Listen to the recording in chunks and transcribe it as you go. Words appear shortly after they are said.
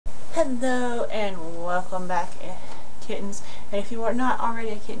Hello and welcome back, kittens. And if you are not already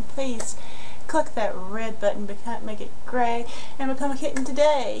a kitten, please click that red button, make it gray, and become a kitten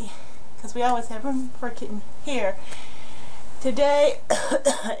today, because we always have room for a kitten here. Today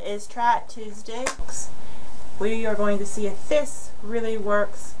is Try It Tuesday. We are going to see if this really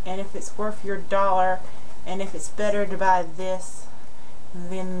works and if it's worth your dollar and if it's better to buy this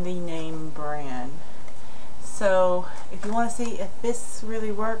than the name brand. So if you want to see if this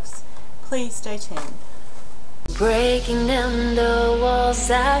really works, please stay tuned. Breaking down the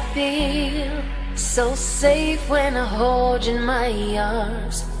walls, I feel so safe when I hold you in my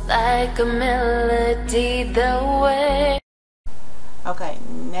arms, like a melody the way. Okay,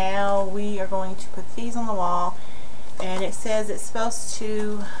 now we are going to put these on the wall, and it says it's supposed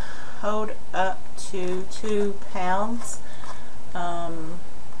to hold up to 2 pounds.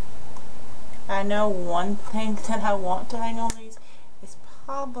 I know one thing that I want to hang on these is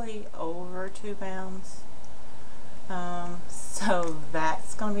probably over 2 pounds. So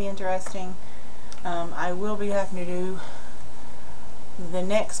that's going to be interesting. I will be having to do the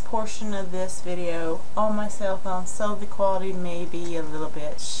next portion of this video on my cell phone, so the quality may be a little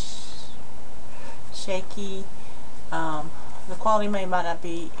bit shaky. The quality might not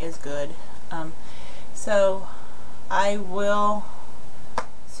be as good. So I will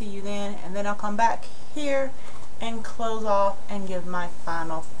see you then, and then I'll come back here and close off and give my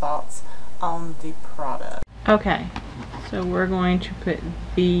final thoughts on the product. Okay, so we're going to put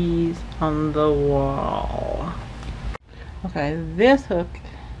these on the wall. Okay, this hook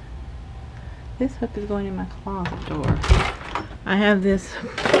is going in my closet door. I have this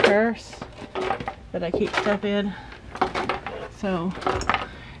purse that I keep stuff in. So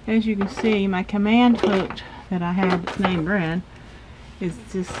as you can see, my command hook that I have that's named brand is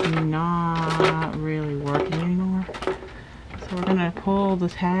just not really working anymore. So we're gonna pull the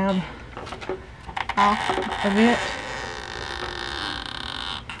tab off of it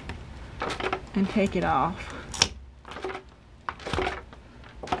and take it off.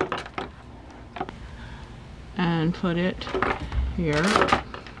 And put it here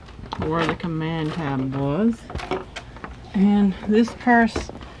where the command tab was. And this purse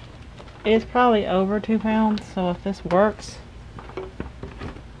is probably over 2 pounds, so if this works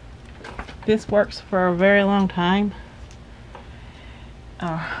for a very long time,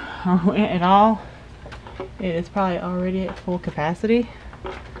 or at all, it is probably already at full capacity.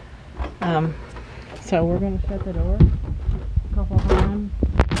 So we're going to shut the door a couple times,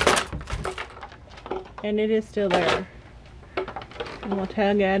 and it is still there. I'm going to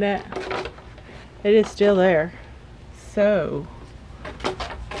tug at it. It is still there. So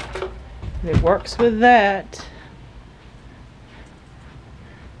it works with that.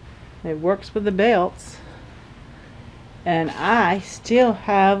 It works with the belts, and I still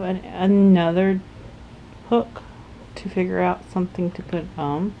have another hook to figure out something to put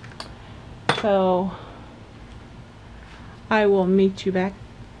on. So I will meet you back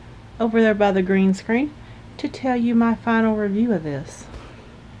over there by the green screen to tell you my final review of this.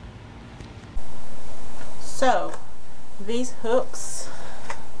 So these hooks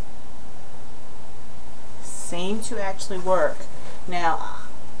seem to actually work. Now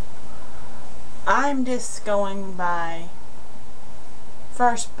I'm just going by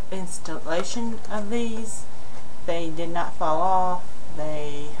first installation of these. They did not fall off.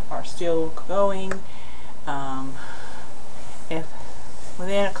 They are still going. If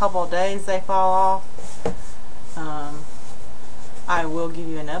within a couple of days they fall off, I will give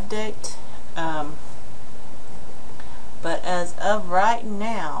you an update. But as of right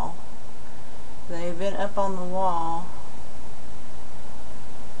now, they've been up on the wall.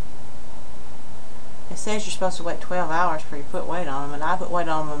 It says you're supposed to wait 12 hours before you put weight on them, and I put weight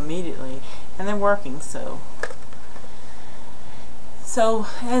on them immediately, and they're working. So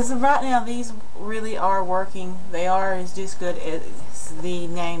as of right now, these really are working. They are as just good as the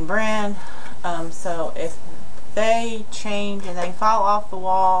name brand. So if they change and they fall off the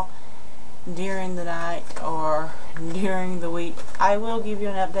wall during the night or during the week, I will give you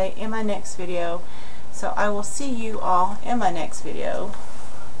an update in my next video. So I will see you all in my next video.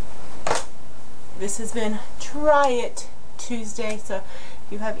 This has been Try It Tuesday. So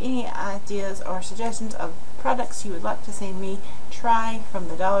if you have any ideas or suggestions of products you would like to see me try from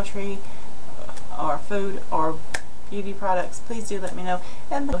the Dollar Tree or food or beauty products, please do let me know.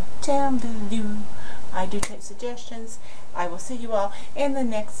 And down below, I do take suggestions. I will see you all in the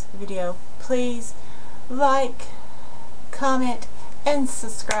next video. Please like, comment, and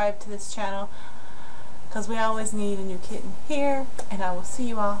subscribe to this channel, because we always need a new kitten here. And I will see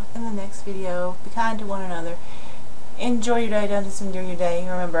you all in the next video. Be kind to one another, Enjoy your day. Don't just enjoy your day.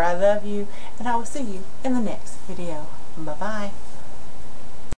 Remember, I love you, and I will see you in the next video. Bye-bye.